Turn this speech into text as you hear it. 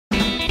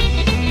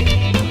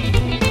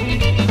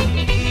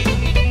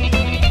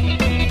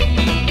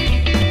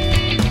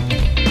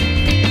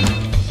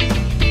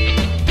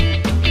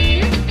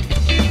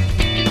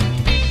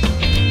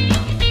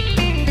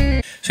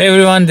Hey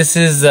everyone, this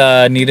is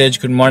Neeraj.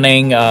 Good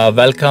morning.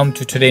 Welcome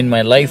to Today in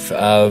My Life.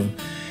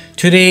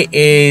 Today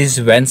is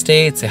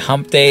Wednesday. It's a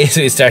hump day, so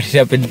we started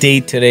up a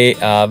date today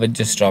with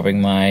just dropping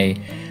my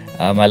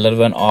my little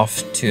one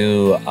off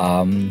to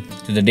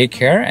the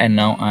daycare, and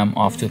now I'm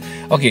off to.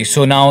 Okay,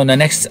 so now the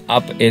next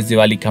up is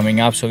Diwali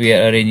coming up, so we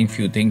are arranging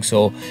few things.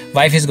 So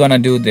wife is gonna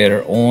do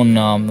their own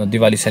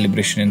Diwali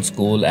celebration in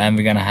school, and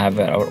we're gonna have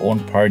our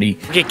own party.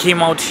 Okay,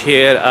 came out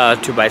here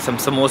to buy some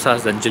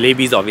samosas and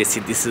jalebis.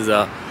 Obviously, this is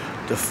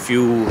the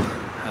few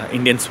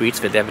Indian sweets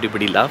that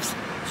everybody loves.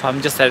 So I'm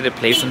just at a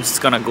place. I'm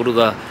just gonna go to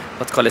the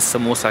what's called a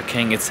Samosa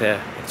King. It's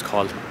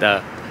called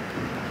the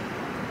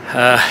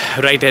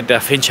right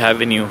at Finch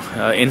Avenue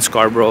in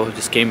Scarborough.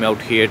 Just came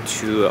out here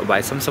to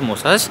buy some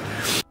samosas.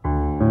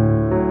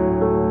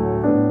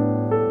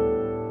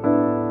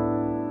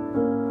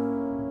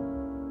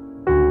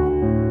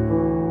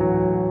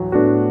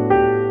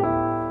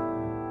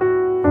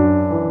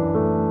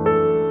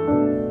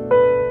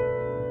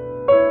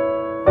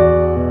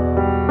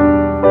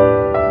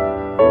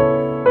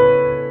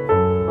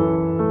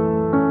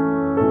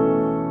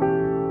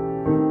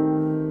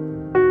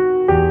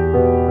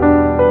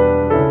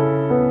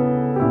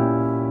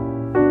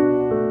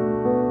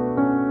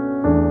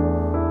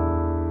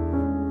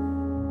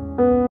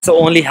 So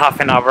only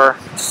half an hour,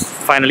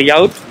 finally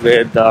out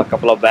with a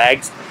couple of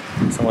bags,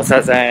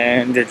 samosas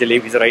and the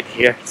jalebis right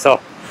here.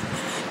 So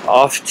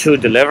off to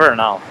deliver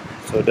now.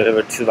 So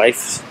deliver to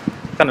wife.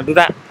 Gonna do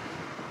that.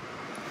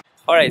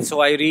 Alright,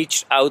 so I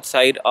reached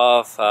outside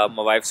of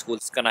my wife's school.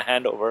 It's gonna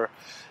hand over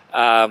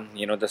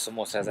you know, the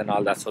samosas and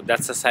all that. So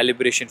that's the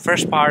celebration.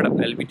 First part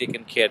will be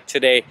taken care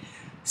today.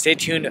 Stay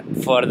tuned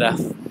for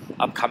the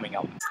upcoming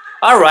hour.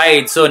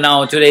 Alright, so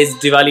now today's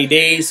Diwali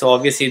day, so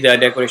obviously the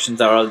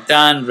decorations are all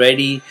done,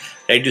 ready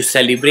to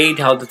celebrate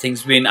how the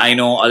things been. I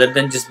know, other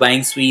than just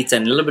buying sweets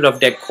and a little bit of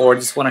decor,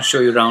 just want to show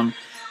you around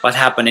what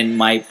happened in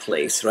my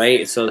place,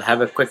 right? So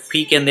have a quick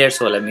peek in there.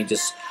 So let me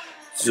just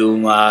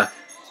zoom,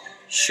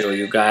 show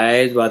you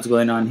guys what's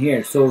going on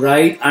here. So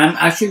right, I'm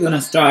actually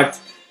gonna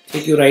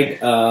take you right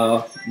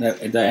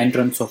at the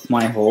entrance of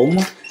my home.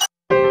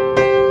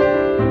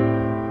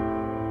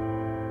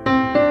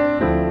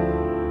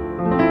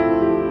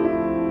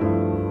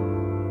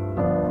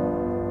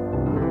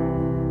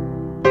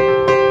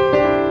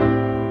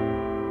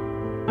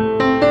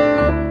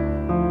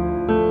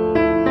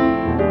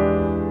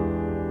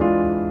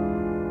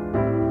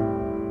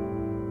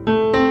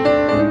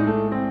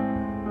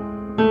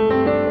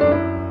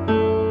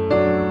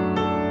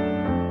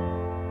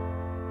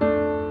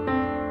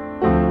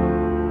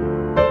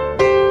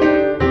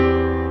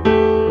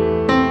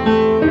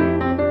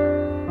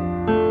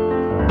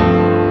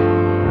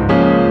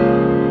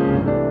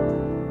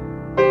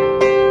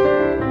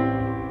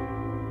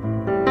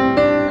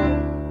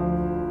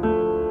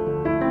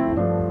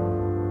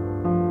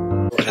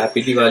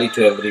 Happy Diwali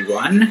to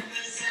everyone,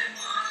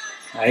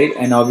 right?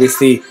 And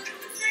obviously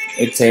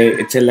it's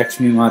a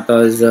Lakshmi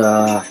Mata's you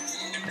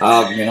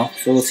know,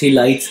 so see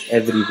lights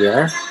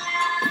everywhere.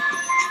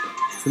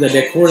 So the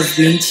decor is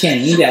being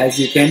changed, as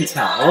you can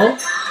tell.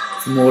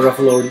 It's more of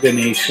Lord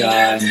Ganesha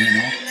and, you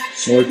know,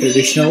 more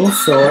traditional.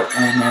 So,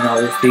 and then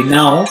obviously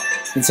now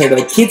instead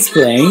of kids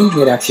playing,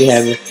 we actually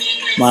have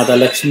Mata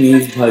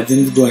Lakshmi's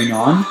bhajans going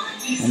on,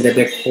 and the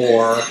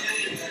decor.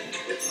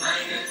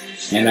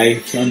 And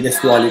on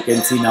this wall you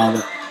can see now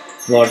the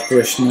Lord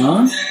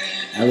Krishna.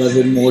 A little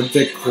bit more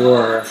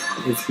decor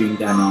is being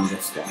done on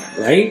this wall,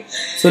 right?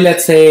 So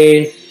let's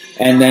say,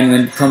 and then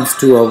when it comes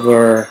to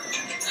our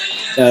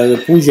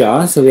the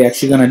puja, so we're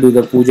actually gonna do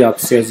the puja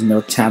upstairs in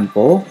the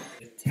temple.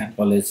 The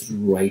temple is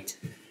right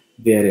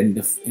there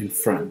in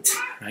front,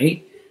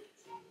 right?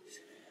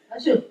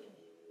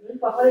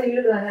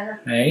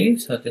 Right.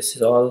 So this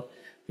is all,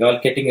 we're all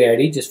getting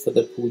ready just for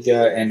the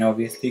puja, and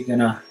obviously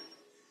gonna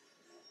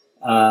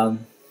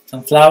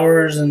some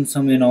flowers and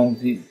some, you know,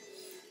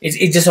 it's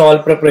just all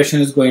preparation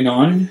is going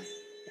on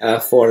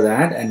for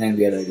that, and then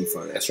we are ready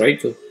for this,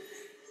 right?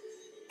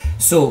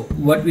 So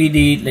what we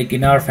did, like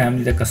in our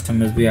family, the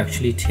custom is we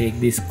actually take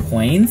these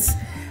coins.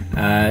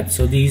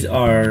 So these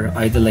are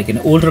either like an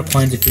older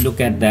coins. If you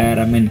look at that,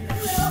 I mean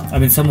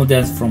some of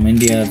them from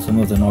India, some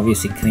of them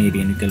obviously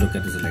Canadian. You can look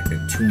at this like a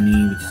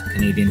toonie, which is a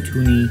Canadian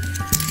toonie.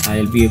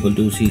 I'll be able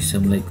to see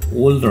some like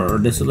older.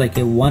 This is like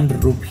a 1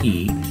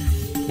 rupee.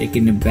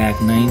 Taking it back,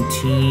 this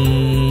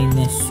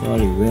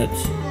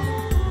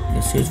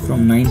is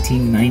from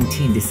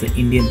 1919. This is an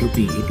Indian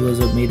rupee. It was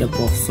made up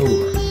of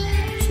silver.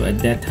 So at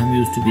that time it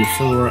used to be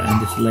silver,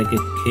 and this is like a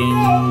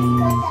king,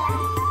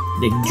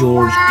 like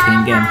George,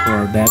 King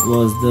Emperor. That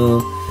was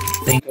the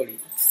thing.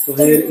 So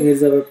here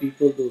is our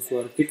people, those who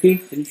are Kitty.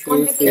 Can you show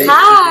your face?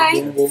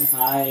 Hi. Boom, boom.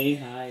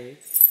 Hi.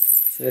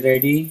 So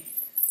ready?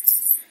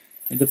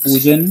 In the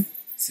pujan.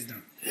 Sit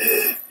down.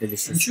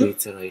 Delicious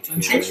sweets are right here.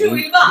 You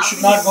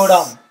should not go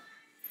down.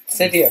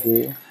 Sit here.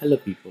 Oh, hello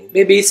people.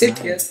 Baby, sit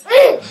here.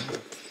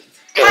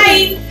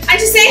 Hi. I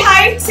just say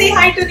hi. Say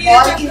hi to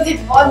Neeraj.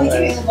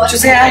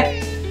 Just say hi.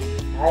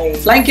 Hi.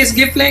 Flying kiss.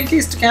 Give flying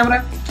kiss to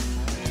camera.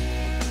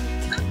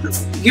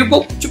 Give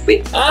book, chuppi.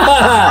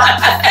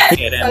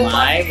 Here am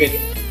I with.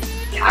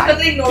 क्या कर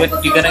रही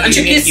notebook? You're gonna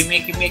give me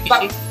a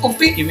kiss.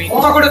 Uppi. Give me.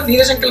 Oh my God,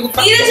 Neeraj uncle.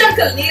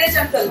 Neeraj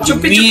uncle.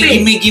 Chuppi.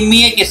 Give me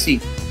a kissy.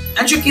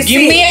 And you kiss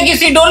Give me a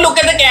kissy. Don't look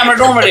at the camera.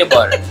 Don't worry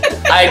about it.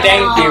 I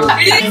thank you.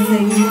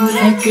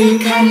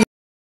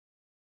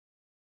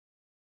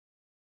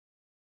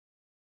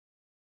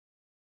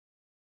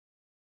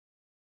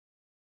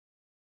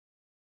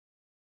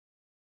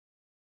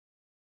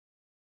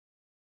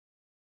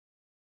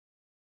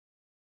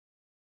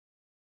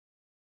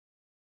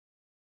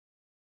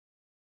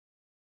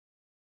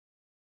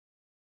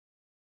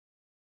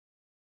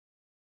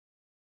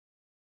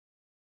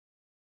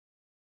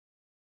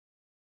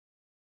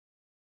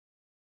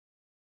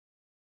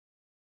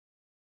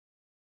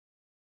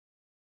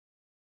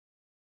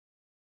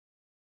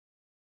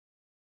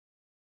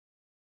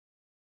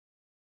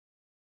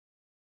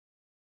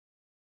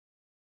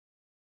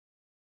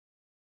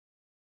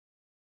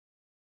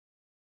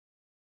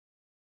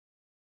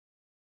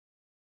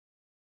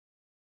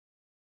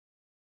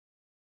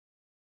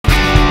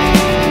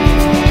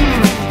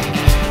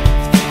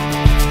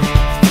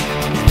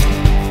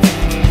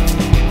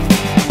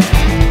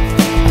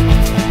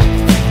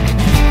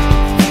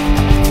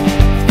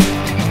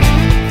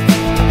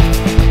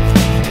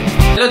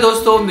 Hello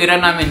दोस्तों, मेरा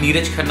नाम है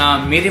नीरज खन्ना।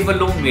 मेरे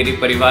ਵੱਲੋਂ, ਮੇਰੇ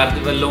ਪਰਿਵਾਰ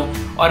ਦੇ ਵੱਲੋਂ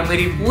ਔਰ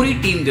ਮੇਰੀ ਪੂਰੀ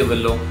ਟੀਮ ਦੇ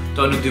ਵੱਲੋਂ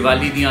ਤੁਹਾਨੂੰ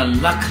ਦੀਵਾਲੀ ਦੀਆਂ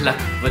ਲੱਖ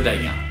ਲੱਖ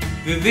ਵਧਾਈਆਂ।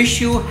 We wish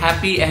you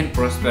happy and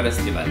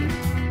prosperous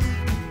Diwali.